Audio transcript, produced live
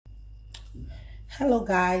Hello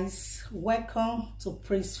guys, welcome to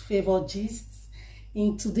Praise Favor Gist.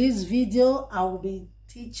 In today's video I will be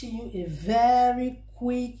teaching you a very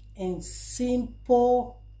quick and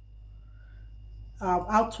simple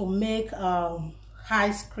how to make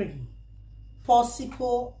ice cream,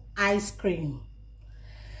 Popsicle ice cream.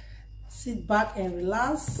 Sit back and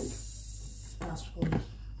relax as we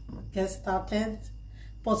get started.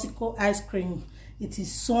 Popsicle ice cream. It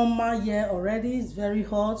is summer here already. It's very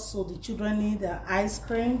hot, so the children need their ice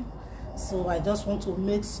cream. So I just want to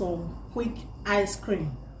make some quick ice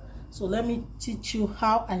cream. So let me teach you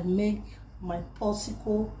how I make my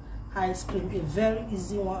Popsicle ice cream. A very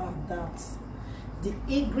easy one at that. The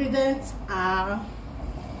ingredients are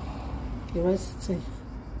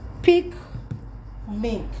pig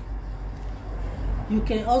milk. You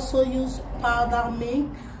can also use powder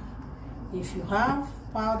milk. If you have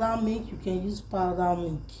powder milk, you can use powder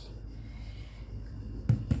milk.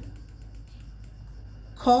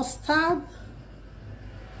 Custard,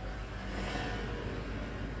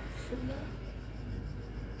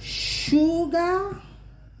 sugar,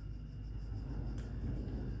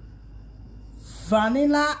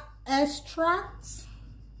 vanilla extract,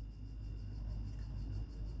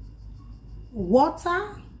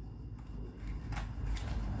 water,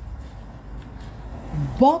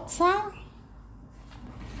 butter,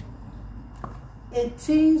 a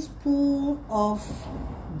teaspoon of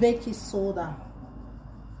baking soda.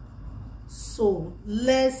 So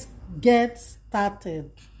let's get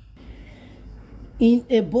started. In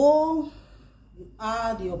a bowl, you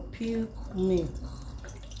add your pig milk.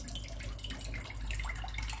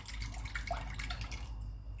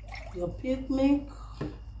 Your pig milk,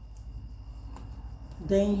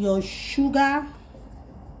 then your sugar,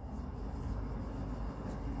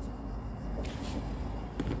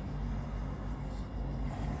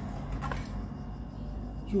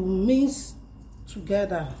 you mix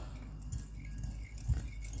together,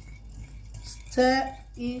 stir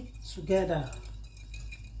it together.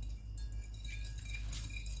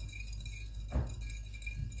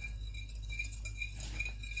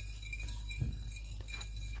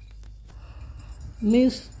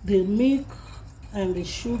 Mix the milk and the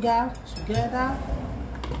sugar together.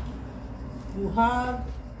 You have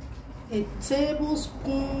a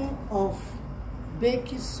tablespoon of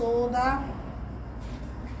baking soda,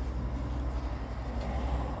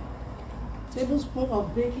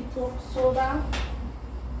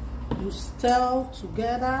 you stir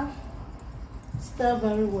together, stir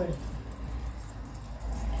very well.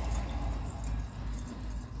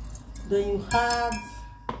 Then you add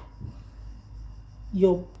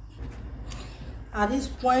at this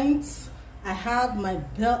point I have my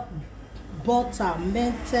butter,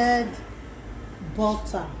 melted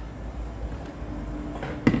butter.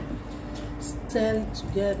 Stir it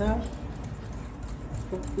together.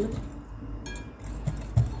 Okay.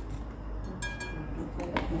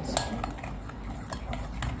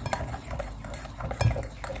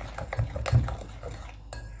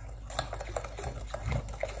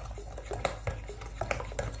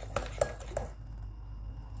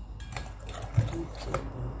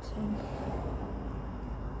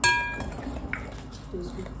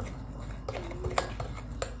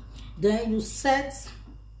 Then you set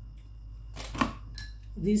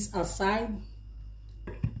this aside.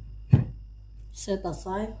 Set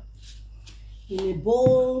aside in a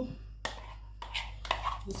bowl.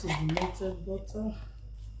 This is the melted butter.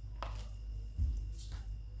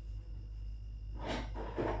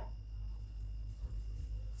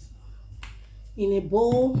 In a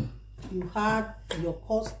bowl, you add your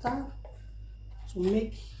custard. To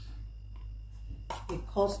make a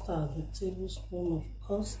custard, a tablespoon of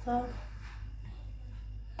custard.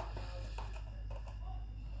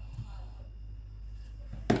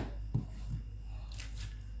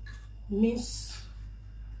 Mix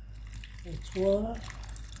with water.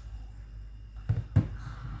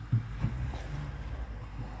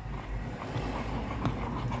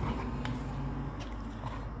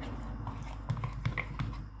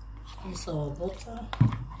 Mix our butter.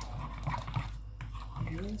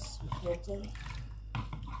 Mix with water.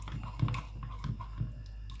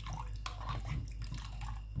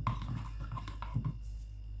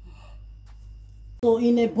 So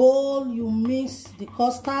in a bowl, you mix the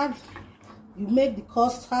custard. You make the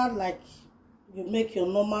custard like you make your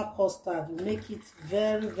normal custard. You make it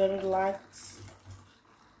very, very light.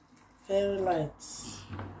 Very light.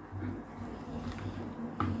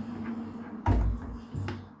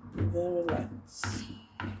 Very light. As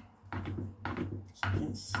you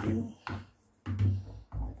can see.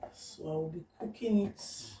 So I will be cooking it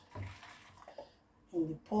in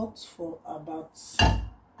the pot for about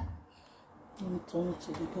Let me turn it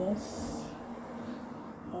to the gas.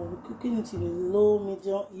 I'll be cooking it in a low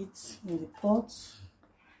medium heat in the pot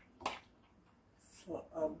for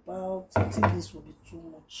about, I think this will be too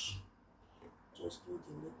much. Just do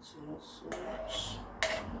the little, not so much.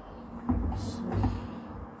 So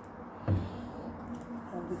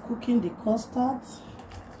I'll be cooking the custard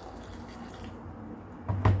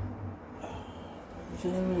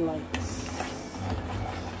very light.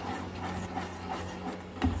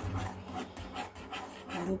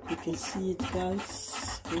 I hope you can see it,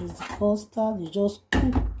 guys. Here's the custard. You just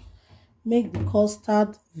cook, make the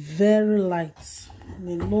custard very light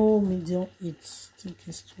in a low medium heat. I think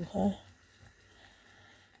it's too high.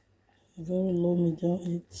 Very low medium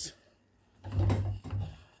heat.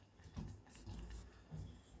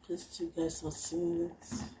 Just you guys are seeing it.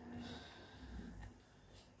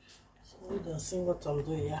 So you are seeing what I'm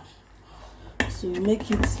doing here. So you make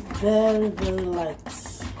it very light.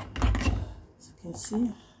 As you can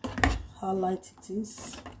see how light it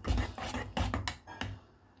is.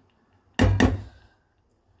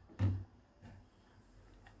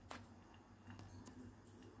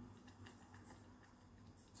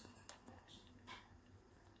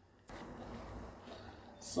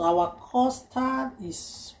 So our custard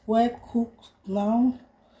is well cooked now.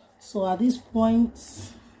 So at this point,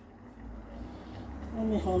 let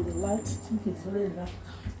me hold the light. I think it's very dark.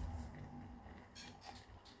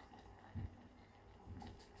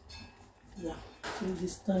 Yeah, I think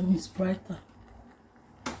this time is brighter.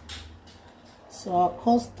 So our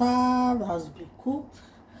custard has been cooked.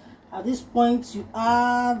 At this point, you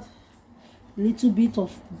add a little bit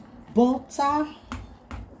of butter.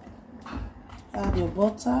 Add your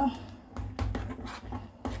butter.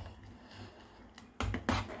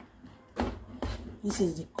 This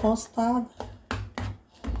is the custard.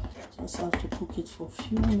 Just have to cook it for a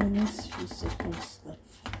few minutes, few seconds, like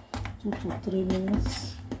 2 to 3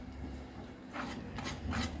 minutes.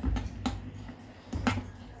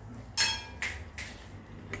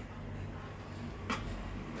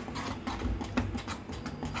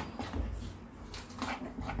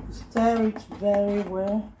 Stir it very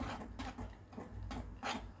well.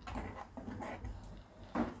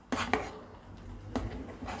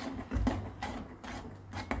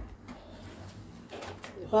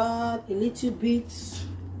 Add a little bit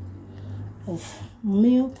of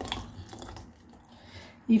milk.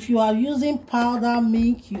 If you are using powder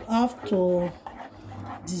milk, you have to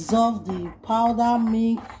dissolve the powder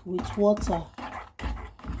milk with water.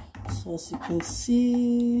 So as you can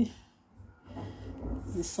see,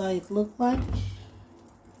 this is how it looks like.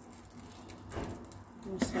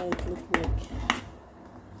 This is how it looks like.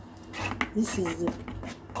 This is the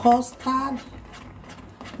custard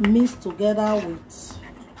mixed together with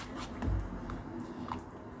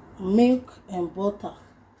milk and butter.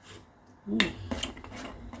 It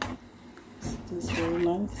tastes very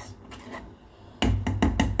nice.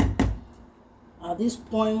 At this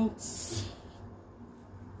point,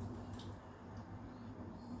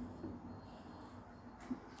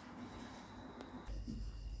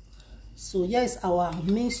 so here's our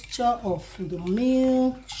mixture of the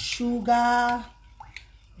milk, sugar,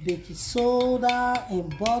 baking soda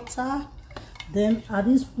and butter. Then at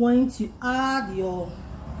this point you add your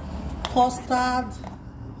custard.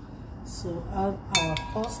 So add our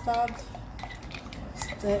custard,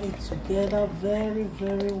 stir it together very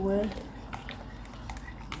well.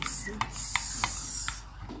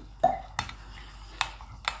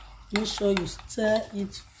 Make sure you stir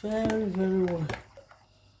it very well.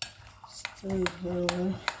 Stir it very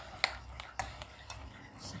well.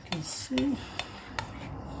 As you can see,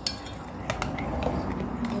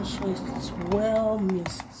 make sure it's well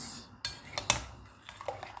mixed.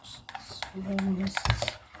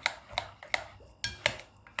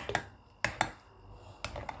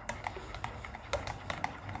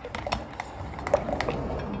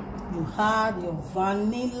 You add your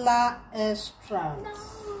vanilla extract.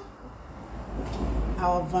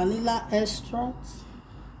 Our vanilla extract.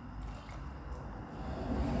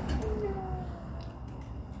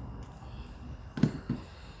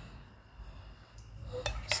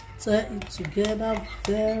 Stir it together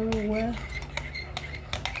very well.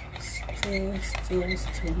 Stir.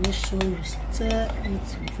 Make sure you stir it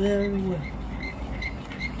very well.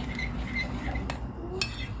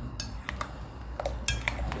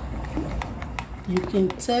 You can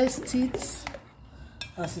taste it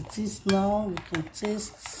as it is now. You can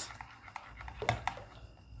taste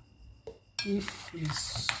if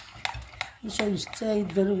it's. Make sure you stir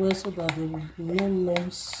it very well so that there will be no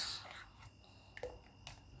lumps.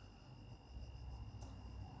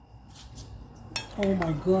 Oh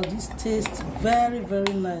my God, this tastes very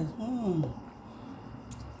nice.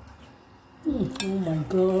 Oh my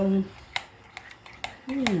god.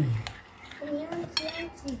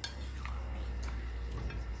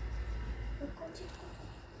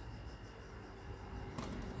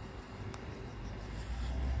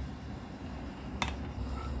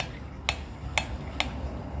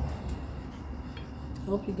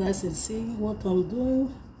 Hope you guys can see what I'm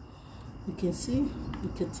doing. You can see,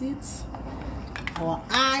 look at it. Our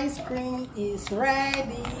ice cream is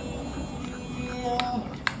ready.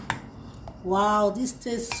 Wow, this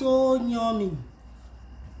tastes so yummy.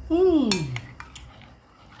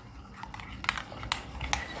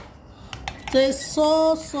 Tastes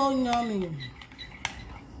so yummy.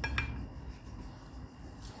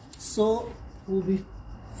 So we'll be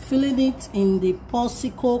filling it in the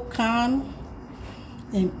Popsicle can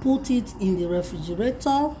and put it in the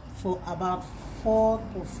refrigerator for about 4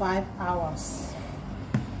 to 5 hours.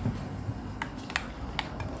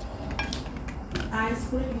 Ice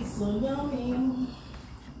cream is so yummy.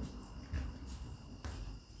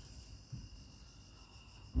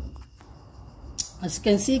 As you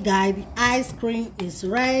can see, guys, the ice cream is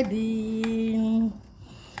ready. You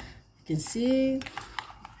can see it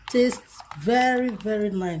tastes very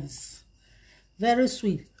nice, very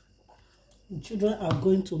sweet. The children are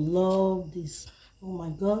going to love this. Oh my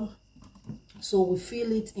god. So we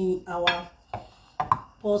fill it in our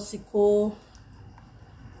Popsicle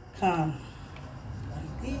can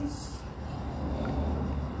like this,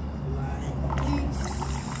 like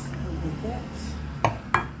that.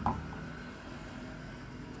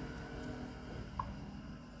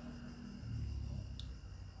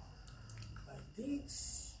 Like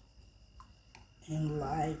this, and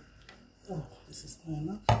like, oh, this is not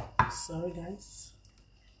enough. Sorry guys.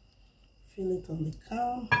 Fill it on the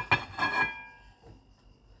can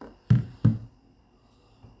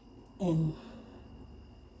and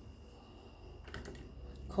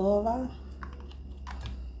cover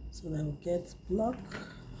so that we get block.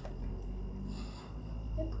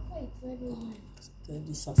 Set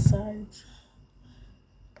this aside.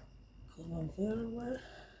 Cover very well.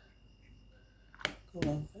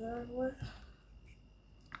 Cover very well.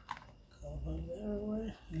 Cover very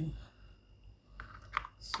well.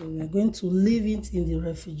 So we are going to leave it in the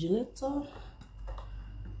refrigerator.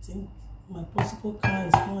 I think my Popsicle can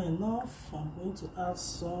is not enough. I'm going to add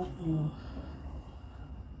some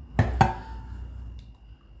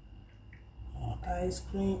our ice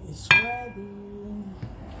cream is ready.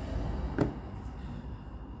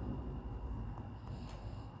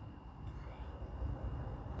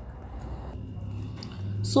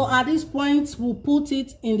 So at this point, we'll put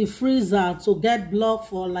it in the freezer to get blocked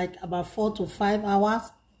for like about 4 to 5 hours.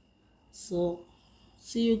 So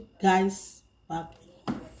see you guys back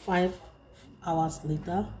 5 hours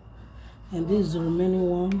later. And this is the remaining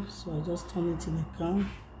one, so I just turn it in the can.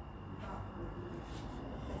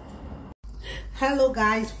 Hello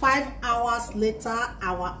guys, 5 hours later,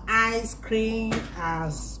 our ice cream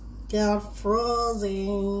has got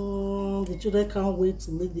frozen. The children can't wait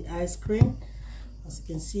to lick the ice cream. As you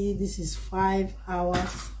can see, this is 5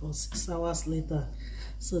 hours or 6 hours later.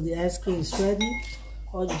 So the ice cream is ready.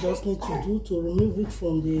 All you just need to do to remove it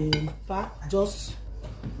from the pack, just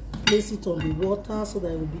place it on the water so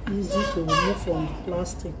that it will be easy to remove from the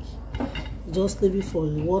plastic. Just leave it for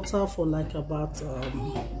the water for like about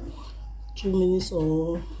 2 minutes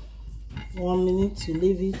or 1 minute. You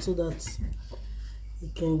leave it so that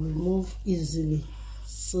it can remove easily.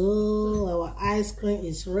 So our ice cream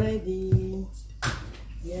is ready.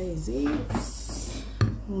 Here is it.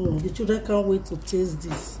 The children can't wait to taste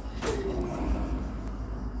this.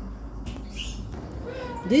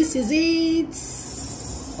 This is it.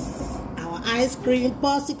 Our ice cream,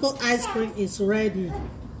 Popsicle ice cream is ready.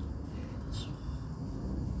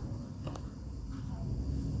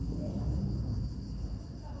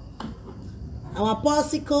 Our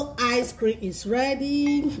Popsicle ice cream is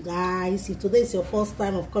ready. Guys, if today is your first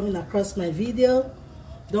time of coming across my video,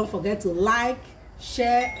 don't forget to like,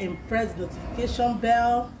 share, and press the notification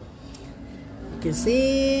bell. You can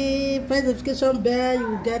see, press the notification bell, you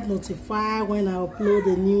will get notified when I upload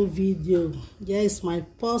a new video. Yes, my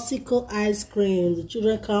Popsicle ice cream. The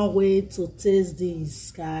children can't wait to taste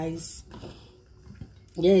this, guys.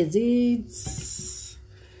 Yes, it's.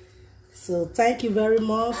 So thank you very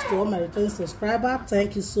much to all my returning subscribers.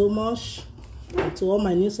 Thank you so much. And to all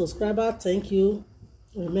my new subscribers, thank you.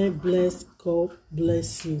 Remain blessed. God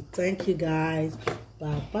bless you. Thank you guys.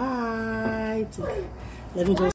 Bye bye. Let me just